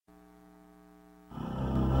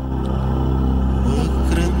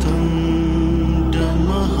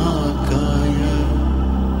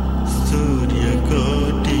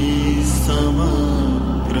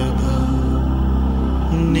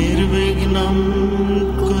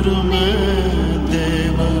कुरु मे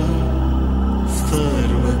देव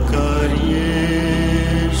सर्वकार्येषु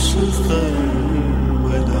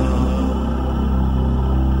सर्वदा.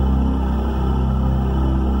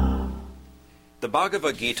 The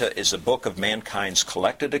Bhagavad Gita is a book of mankind's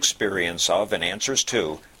collected experience of and answers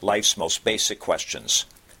to life's most basic questions.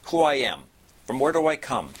 Who I am, from where do I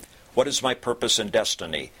come, what is my purpose and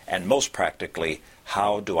destiny, and most practically,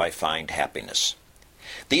 how do I find happiness?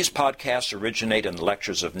 These podcasts originate in the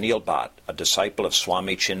lectures of Neil Bhatt, a disciple of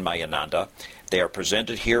Swami Chinmayananda. They are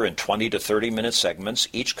presented here in 20 to 30-minute segments,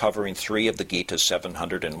 each covering 3 of the Gita's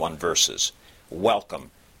 701 verses.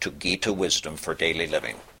 Welcome to Gita Wisdom for Daily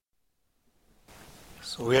Living.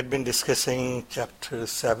 So we had been discussing chapter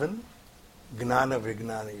 7, Gnana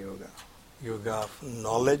Vijnana Yoga, yoga of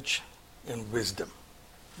knowledge and wisdom.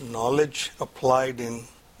 Knowledge applied in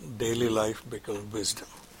daily life becomes wisdom.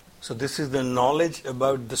 So this is the knowledge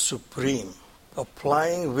about the Supreme,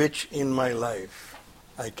 applying which in my life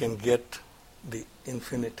I can get the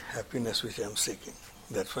infinite happiness which I am seeking.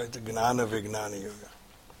 That's why it's the Gnana Vijnana Yoga.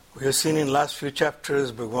 We have seen in last few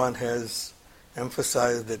chapters, Bhagavan has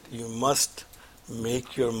emphasized that you must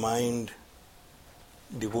make your mind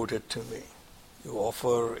devoted to me. You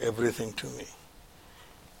offer everything to me.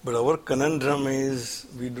 But our conundrum is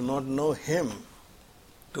we do not know Him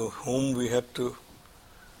to whom we have to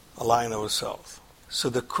align ourselves. So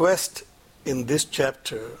the quest in this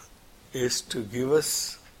chapter is to give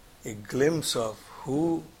us a glimpse of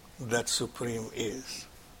who that Supreme is.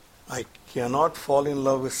 I cannot fall in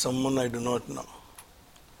love with someone I do not know.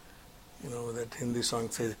 You know, that Hindi song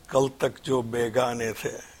says, Kal tak jo begane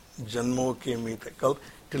the, janmo ke meet.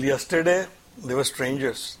 Till yesterday, they were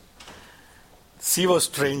strangers. She was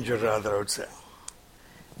stranger, rather, I would say.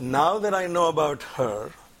 Now that I know about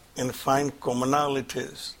her and find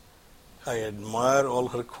commonalities, I admire all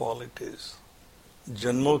her qualities.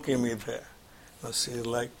 Janmo ke meet hai. Now she is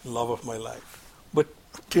like love of my life. But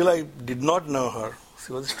till I did not know her,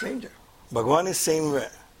 she was a stranger. Bhagavan is same way.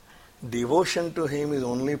 Devotion to Him is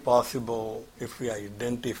only possible if we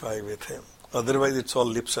identify with Him. Otherwise, it's all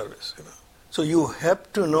lip service. So you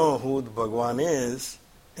have to know who the Bhagavan is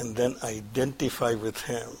and then identify with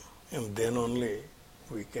Him. And then only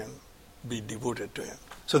we can be devoted to Him.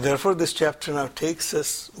 So therefore, this chapter now takes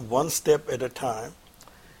us one step at a time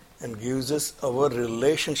and gives us our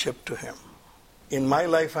relationship to Him. In my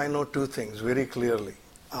life, I know 2 things very clearly.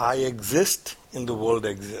 I exist and the world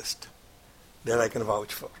exists. That I can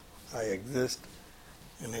vouch for. I exist,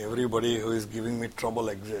 and everybody who is giving me trouble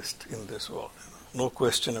exists in this world. No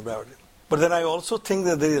question about it. But then I also think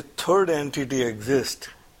that there is a third entity exists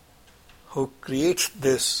who creates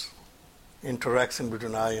this interaction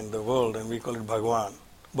between I and the world, and we call it Bhagavan.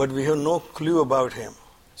 But we have no clue about Him.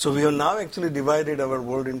 So we have now actually divided our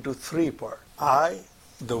world into 3 parts. I,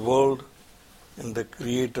 the world, and the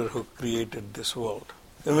Creator who created this world.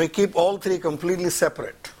 And we keep all 3 completely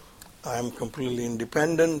separate. I am completely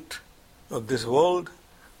independent of this world.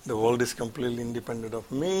 The world is completely independent of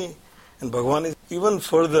me. And Bhagavan is even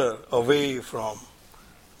further away from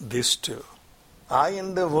these 2. I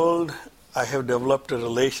and the world, I have developed a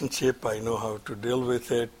relationship. I know how to deal with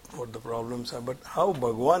it, what the problems are. But how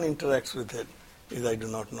Bhagavan interacts with it is I do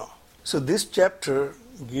not know. So this chapter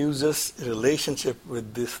gives us a relationship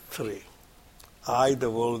with these 3. I, the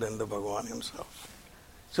world, and the Bhagavan Himself.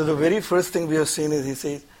 So the very first thing we have seen is He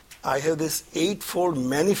says, I have this 8-fold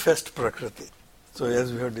manifest Prakriti. So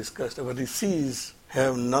as we have discussed, our rishis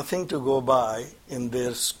have nothing to go by in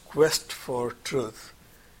their quest for truth.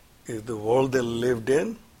 Is the world they lived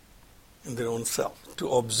in their own self.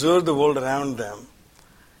 To observe the world around them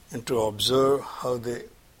and to observe how they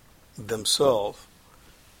themselves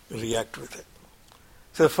react with it.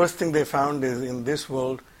 So the first thing they found is in this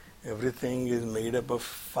world, everything is made up of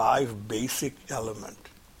 5 basic elements.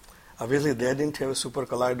 Obviously, they didn't have a super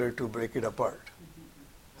collider to break it apart.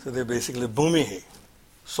 So they basically bhumihi,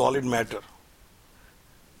 solid matter,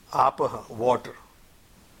 apaha, water,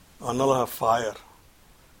 analaha, fire,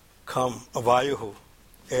 kham, vayuhu,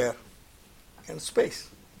 air, and space.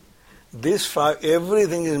 These 5,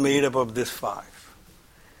 everything is made up of these 5.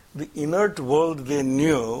 The inert world they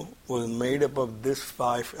knew was made up of these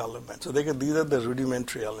 5 elements. So these are the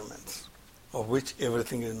rudimentary elements of which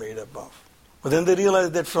everything is made up of. But then they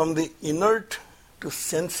realized that from the inert to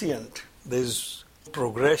sentient, there is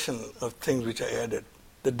progression of things which are added.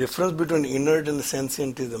 The difference between inert and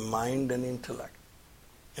sentient is the mind and intellect.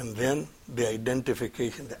 And then the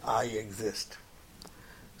identification that I exist.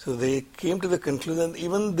 So they came to the conclusion that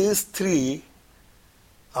even these 3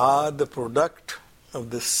 are the product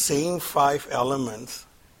of the same 5 elements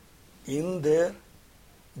in their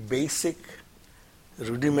basic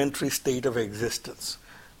rudimentary state of existence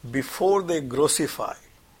before they grossify,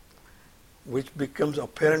 which becomes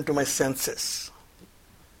apparent to my senses.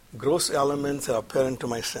 Gross elements are apparent to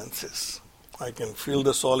my senses. I can feel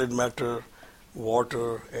the solid matter,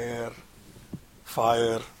 water, air,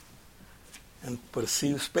 fire, and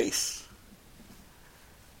perceive space.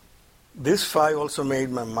 This five also made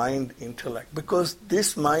my mind intellect, because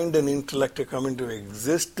this mind and intellect are come into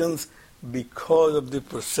existence because of the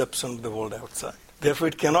perception of the world outside. Therefore,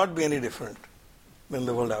 it cannot be any different than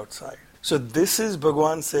the world outside. So this is,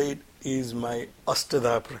 Bhagavan said, is my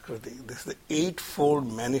Astada Prakriti. This is the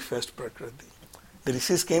eightfold manifest Prakriti. The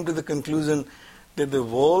rishis came to the conclusion that the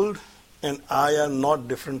world and I are not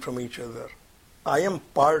different from each other. I am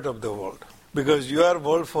part of the world, because you are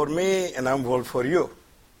world for me and I am world for you.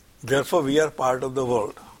 Therefore, we are part of the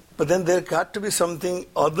world. But then there got to be something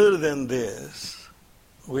other than this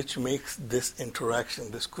which makes this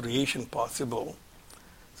interaction, this creation possible.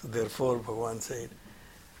 So therefore, Bhagavan said,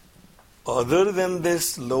 other than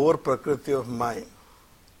this lower Prakriti of mine,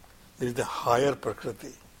 there is the higher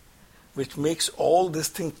Prakriti, which makes all this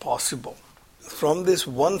thing possible. From this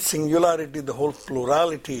one singularity, the whole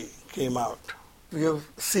plurality came out. We have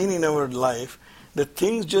seen in our life that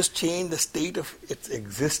things just change the state of its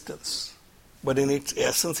existence, but in its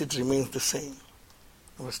essence it remains the same.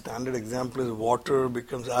 Our standard example is water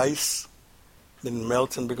becomes ice, then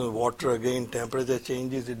melts and becomes water again, temperature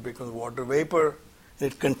changes, it becomes water vapor.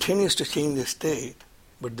 It continues to change the state,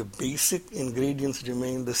 but the basic ingredients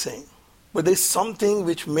remain the same. But there is something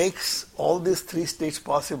which makes all these three states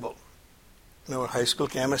possible. In our high school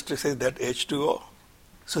chemistry says that H2O.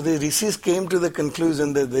 So the rishis came to the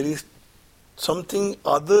conclusion that there is something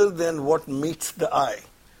other than what meets the eye,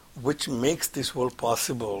 which makes this world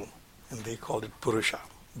possible, and they called it Purusha.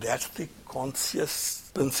 That's the conscious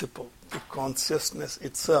principle, the consciousness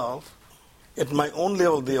itself. At my own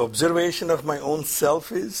level, the observation of my own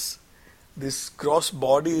self is, this gross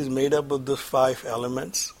body is made up of those five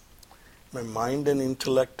elements. My mind and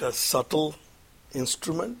intellect are subtle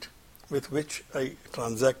instrument with which I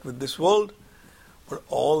transact with this world, but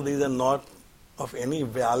all these are not of any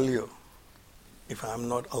value if I am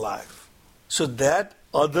not alive. So that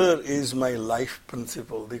other is my life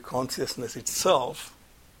principle, the consciousness itself.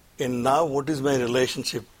 And now what is my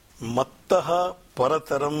relationship? Mattaha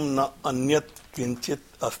parataram na anyat kinchit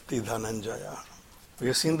asti dhananjaya. We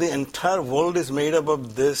have seen the entire world is made up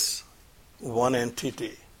of this one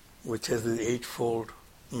entity, which has the eightfold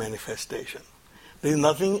manifestation. There is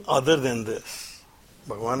nothing other than this.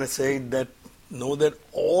 Bhagavan has said that know that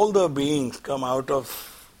all the beings come out of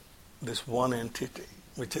this one entity,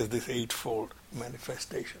 which is this eightfold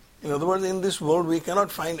manifestation. In other words, in this world we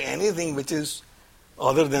cannot find anything which is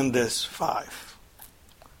other than this five.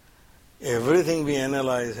 Everything we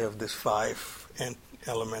analyze have these five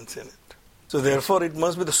elements in it. So therefore it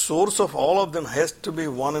must be the source of all of them has to be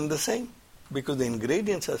one and the same, because the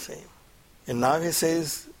ingredients are same. And now he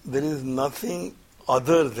says there is nothing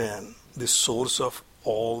other than the source of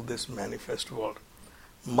all this manifest world.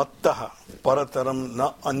 Mattaha parataram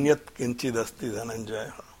na anyat kinchidasti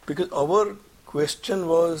dhananjaya. Because our question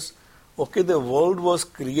was, okay, the world was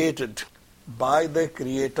created by the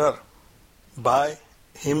Creator, by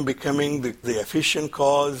Him becoming the efficient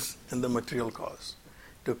cause and the material cause.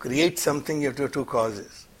 To create something, you have to have two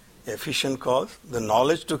causes. Efficient cause, the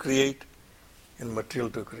knowledge to create, and material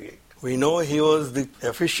to create. We know He was the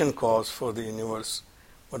efficient cause for the universe,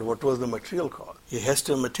 but what was the material cause? He has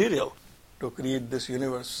to have material to create this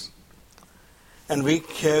universe. And we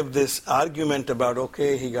have this argument about,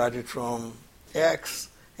 okay, He got it from X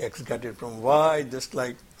got it from Y, just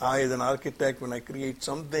like I as an architect, when I create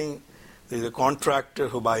something, there's a contractor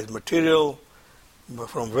who buys material.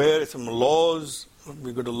 From where? It's from laws.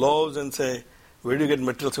 We go to laws and say, where do you get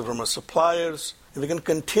materials? So from our suppliers. And we can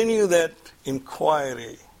continue that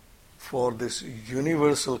inquiry for this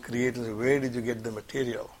universal creator. Where did you get the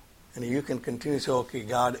material? And you can continue to say, okay,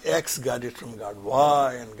 God X got it from God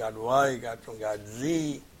Y, and God Y got it from God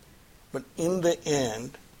Z. But in the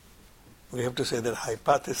end, we have to say that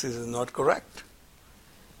hypothesis is not correct.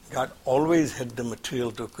 God always had the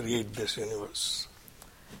material to create this universe.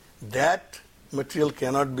 That material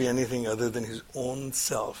cannot be anything other than His own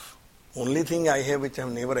self. Only thing I have which I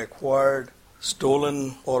have never acquired,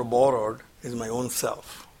 stolen or borrowed is my own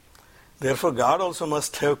self. Therefore, God also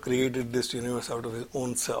must have created this universe out of His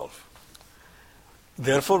own self.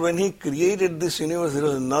 Therefore, when He created this universe, there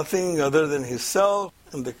was nothing other than His self,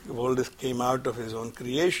 and the world came out of His own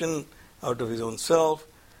creation, out of His own self.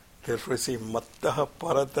 Therefore, see, mattaha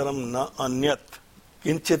parataram na anyat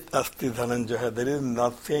kinchit asti dhananjaya. There is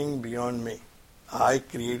nothing beyond me. I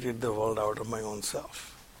created the world out of my own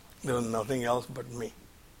self. There was nothing else but me.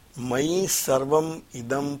 Mai sarvam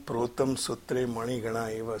idam protam sutre mani gana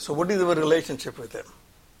eva. So what is our relationship with him?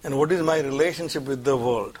 And what is my relationship with the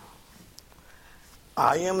world?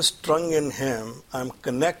 I am strung in him. I am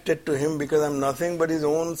connected to him because I am nothing but his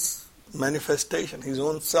own manifestation, his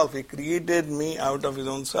own self. He created me out of his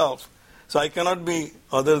own self. So I cannot be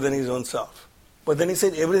other than his own self. But then he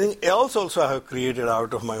said, everything else also I have created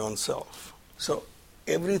out of my own self. So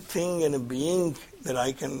everything and a being that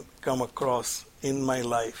I can come across in my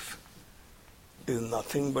life is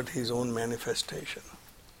nothing but his own manifestation.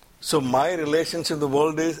 So my relationship with the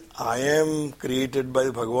world is, I am created by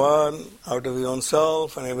Bhagavan out of his own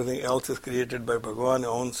self, and everything else is created by Bhagavan, his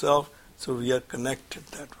own self. So we are connected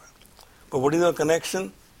that way. But what is our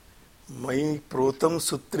connection? Mai protam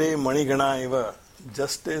sutre manigana eva.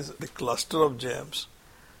 Just as the cluster of gems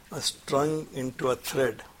are strung into a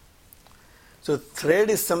thread. So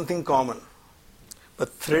thread is something common,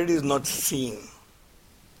 but thread is not seen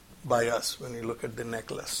by us when you look at the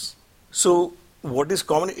necklace. So what is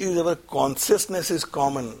common is our consciousness is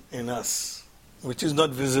common in us, which is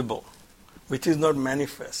not visible, which is not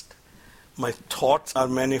manifest. My thoughts are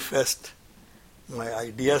manifest, my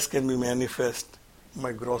ideas can be manifest,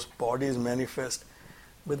 my gross body is manifest,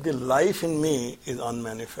 but the life in me is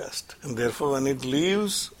unmanifest. And therefore when it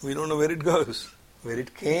leaves, we don't know where it goes. Where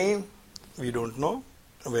it came, we don't know.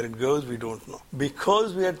 Where it goes, we don't know.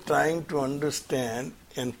 Because we are trying to understand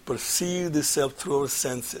and perceive the self through our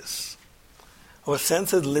senses. Our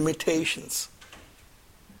senses limitations.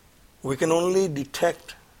 We can only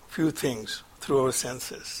detect few things through our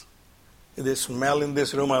senses. If there's smell in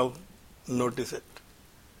this room, I'll notice it.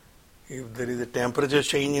 If there is a temperature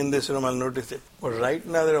change in this room, I'll notice it. But right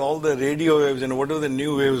now, there are all the radio waves and whatever the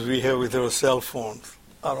new waves we have with our cell phones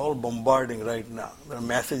are all bombarding right now. There are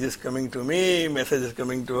messages coming to me, messages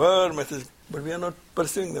coming to her, but we are not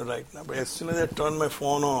pursuing them right now. But as soon as I turn my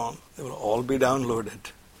phone on, they will all be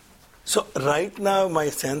downloaded. So right now, my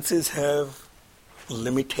senses have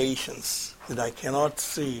limitations that I cannot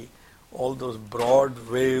see all those broad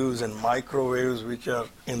waves and microwaves which are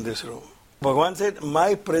in this room. Bhagavan said,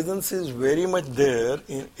 my presence is very much there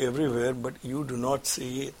in everywhere, but you do not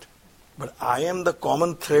see it. But I am the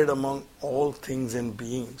common thread among all things and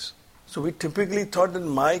beings. So we typically thought that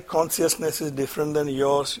my consciousness is different than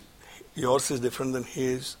yours is different than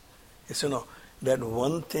his. Yes, that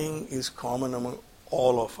one thing is common among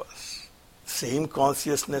all of us. Same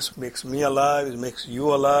consciousness makes me alive, it makes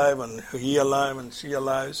you alive, and he alive, and she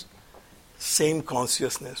alive. Same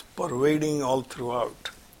consciousness, pervading all throughout,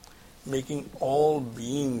 making all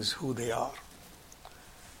beings who they are.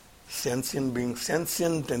 Sentient being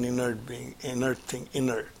sentient and inert being inert thing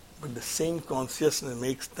inert. But the same consciousness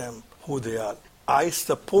makes them who they are. I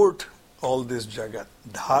support all this jagat.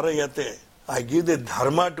 Dharayate. I give the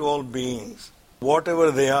dharma to all beings.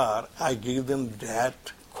 Whatever they are, I give them that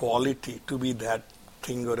quality to be that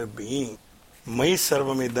thing or a being. Mai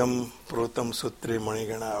sarvamidam protam sutre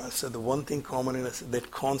manigana. So the one thing common in us, that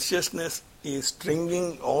consciousness is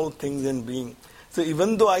stringing all things in being. So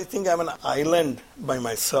even though I think I'm an island by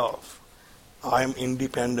myself, I am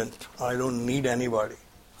independent. I don't need anybody.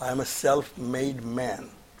 I am a self-made man.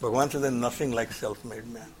 Bhagavan says there's nothing like self-made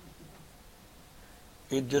man.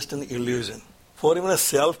 It's just an illusion. For even a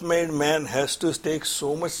self-made man has to take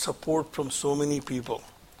so much support from so many people.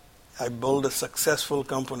 I build a successful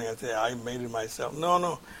company. I say, I made it myself.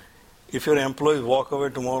 No. If your employees walk away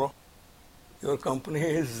tomorrow, your company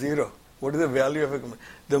is zero. What is the value of a company?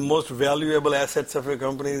 The most valuable assets of a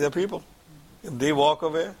company is the people. If they walk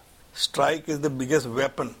away, strike is the biggest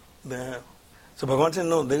weapon they have. So Bhagavan said,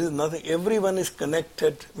 no, there is nothing. Everyone is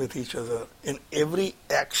connected with each other. And every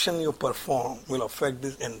action you perform will affect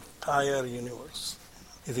this entire universe.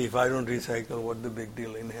 You see, if I don't recycle, what's the big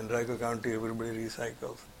deal? In Henrico County, everybody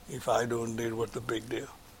recycles. If I don't do it, what's the big deal?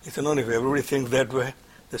 He said, no, if everybody thinks that way,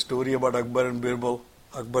 the story about Akbar and Birbal,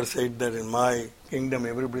 Akbar said that in my kingdom,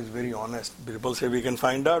 everybody is very honest. Birbal said, we can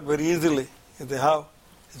find out very easily. He said, how?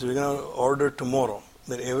 He said, we're going to order tomorrow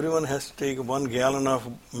that everyone has to take 1 gallon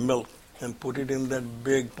of milk and put it in that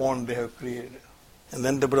big pond they have created. And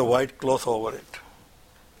then they put a white cloth over it.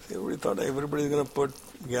 So everybody thought everybody is going to put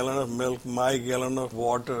a gallon of milk, my gallon of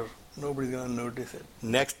water. Nobody's going to notice it.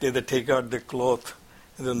 Next day they take out the cloth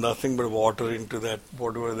and there's nothing but water into that,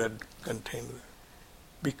 whatever that contained.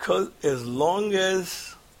 Because as long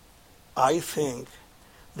as I think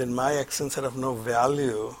that my actions are of no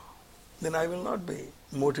value, then I will not be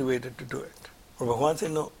motivated to do it. But Bhagavan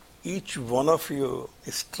said, no, each one of you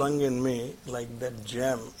is strung in me like that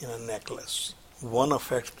gem in a necklace. One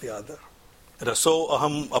affects the other. Raso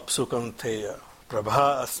aham apsukanteya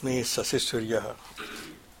Prabha asmi sasisurya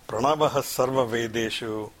pranavaha sarva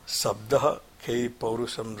vedeshu sabdaha kei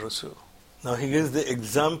paurusam rusu. Now he gives the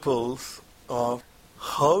examples of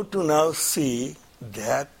how to now see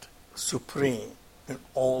that supreme in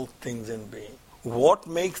all things in being. What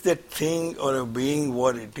makes that thing or a being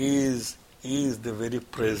what it is the very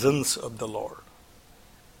presence of the Lord.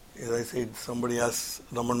 As I said, somebody asked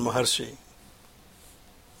Raman Maharshi,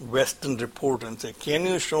 Western report, and say, "Can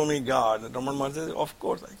you show me God?" And Raman Maharshi said, "Of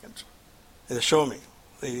course I can show." He said, "Show me."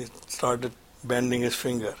 He started bending his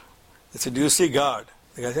finger. He said, "Do you see God?"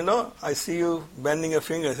 The guy said, "No, I see you bending a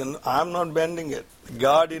finger." He said, "No, I'm not bending it.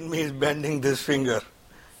 God in me is bending this finger.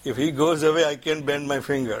 If he goes away, I can't bend my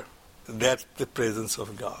finger." That's the presence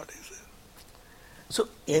of God, he said. So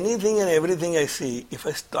anything and everything I see, if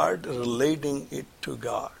I start relating it to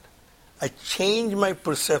God, I change my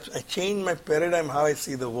perception, I change my paradigm, how I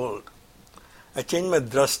see the world. I change my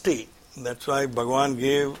drasti. That's why Bhagavan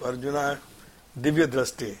gave Arjuna Divya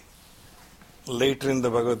Drasti later in the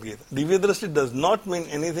Bhagavad Gita. Divya Drasti does not mean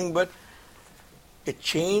anything but a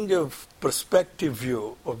change of perspective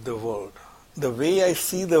view of the world. The way I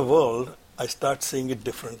see the world, I start seeing it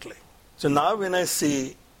differently. So now when I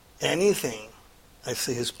see anything, I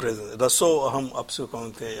see His presence. Raso aham apsu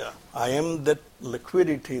kaunteya. I am that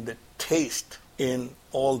liquidity, that taste in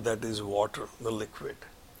all that is water, the liquid.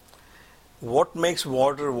 What makes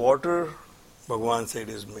water water? Bhagavan said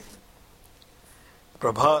is me.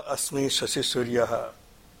 Prabha asmi shashi suryaha.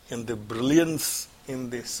 And the brilliance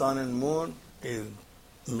in the sun and moon is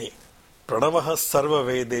me. Pranavaha sarva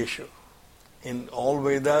vedeshu. In all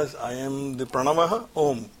Vedas, I am the Pranavaha,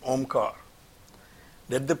 Om, Omkar.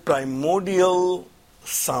 That's the primordial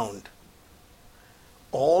sound.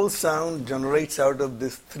 All sound generates out of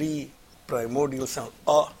these three primordial sounds.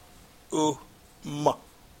 A, U, Ma.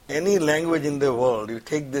 Any language in the world, you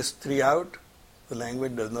take these three out, the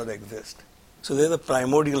language does not exist. So they're the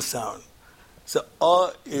primordial sound. So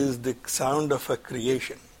A is the sound of a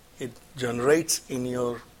creation. It generates in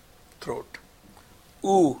your throat.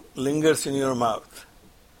 U lingers in your mouth.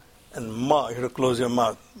 And Ma, you have to close your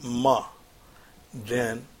mouth. Ma.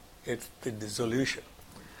 Then it's the dissolution.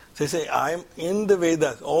 So you say, I am in the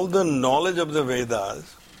Vedas. All the knowledge of the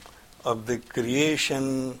Vedas, of the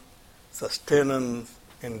creation, sustenance,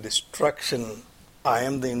 and destruction, I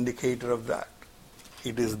am the indicator of that.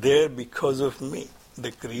 It is there because of me,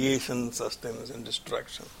 the creation, sustenance, and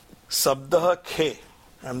destruction. Sabdaha Khe,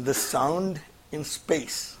 I am the sound in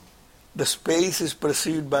space. The space is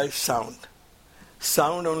perceived by sound.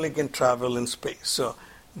 Sound only can travel in space. So,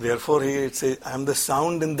 therefore, here it says, I am the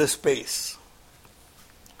sound in the space.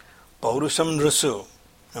 Paurusham Rasu,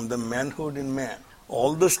 I am the manhood in man.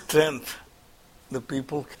 All the strength the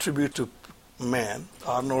people attribute to man,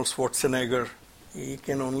 Arnold Schwarzenegger, he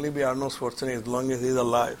can only be Arnold Schwarzenegger as long as he is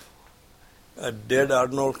alive. A dead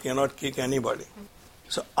Arnold cannot kick anybody.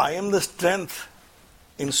 So, I am the strength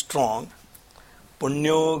in strong.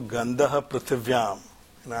 Punyo Gandhaha Prithivyam.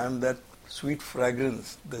 And I am that sweet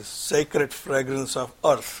fragrance, the sacred fragrance of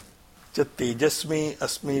earth. Chat Tejasmi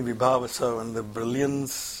Asmi Vibhavasa, and the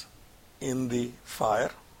brilliance in the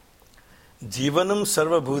fire. Jivanam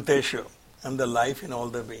Sarva Bhuteshu, and the life in all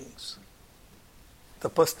the beings.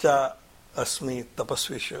 Tapascha Asmi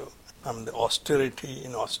Tapasvishu, I am the austerity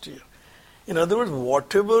in austere. In other words,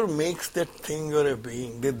 whatever makes that thing or a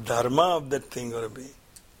being, the dharma of that thing or a being.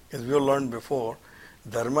 As we have learned before,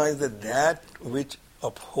 dharma is that which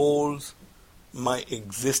upholds my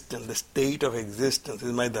existence, the state of existence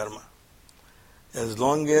is my dharma. As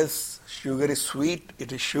long as sugar is sweet,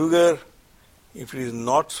 it is sugar. If it is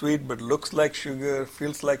not sweet but looks like sugar,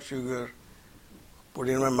 feels like sugar, put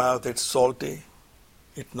it in my mouth, it's salty,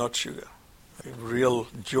 it's not sugar. A real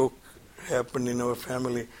joke happened in our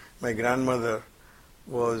family. My grandmother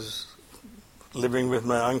was living with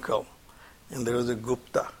my uncle, and there was a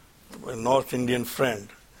Gupta, a North Indian friend.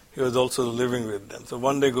 He was also living with them. So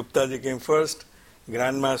one day Gupta ji came first,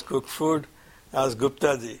 grandma's cooked food, asked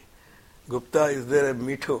Gupta ji, Gupta, is there a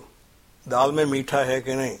meetho? Dal mein meetha hai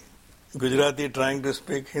ki nahi? Gujarati trying to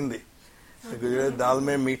speak Hindi. Gujarati, dal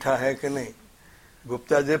mein meetha hai ki nahi?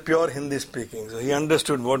 Gupta ji pure Hindi speaking, so he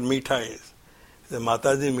understood what meetha is. He said,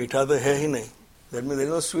 Mataji, meetha to hai hi nahi. That means there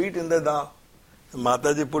is no sweet in the dal.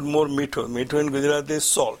 Mataji put more meetho. Meetho in Gujarati is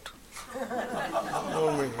salt.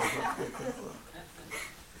 More meetho.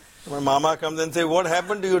 My mama comes and says, what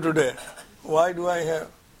happened to you today? Why do I have?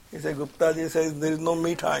 He said, Gupta ji says there is no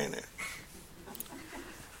meetha in it.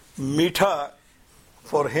 Meetha,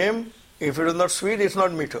 for him, if it is not sweet, it's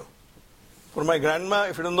not meetho. For my grandma,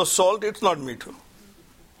 if it is not salt, it's not meetho.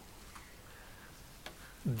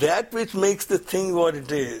 That which makes the thing what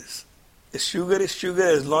it is Sugar is sugar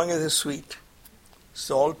as long as it's sweet.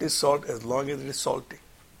 Salt is salt as long as it is salty.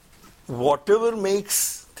 Whatever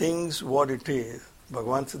makes things what it is,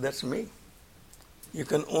 Bhagavan says, that's me. You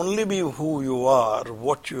can only be who you are,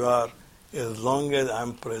 what you are, as long as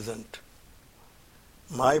I'm present.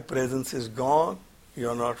 My presence is gone,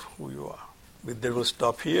 you're not who you are. With that, we'll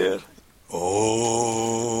stop here. Om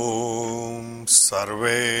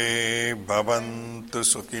Sarve Bhavantu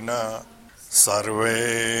Sukhina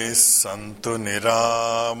Sarve Santu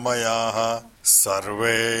Niramayaha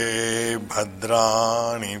Sarve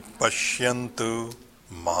Bhadrani Pashyantu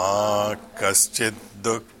Ma Kaschid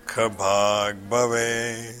Dukkha Bhag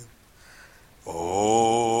Bhave. Om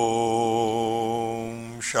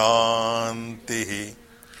Shantihi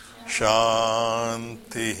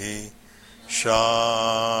Shantihi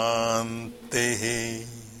Shantihi.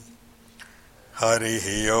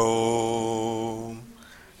 Harihi Om.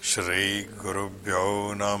 Shri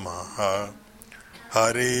Gurubhyo Namaha.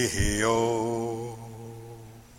 Harihi Om.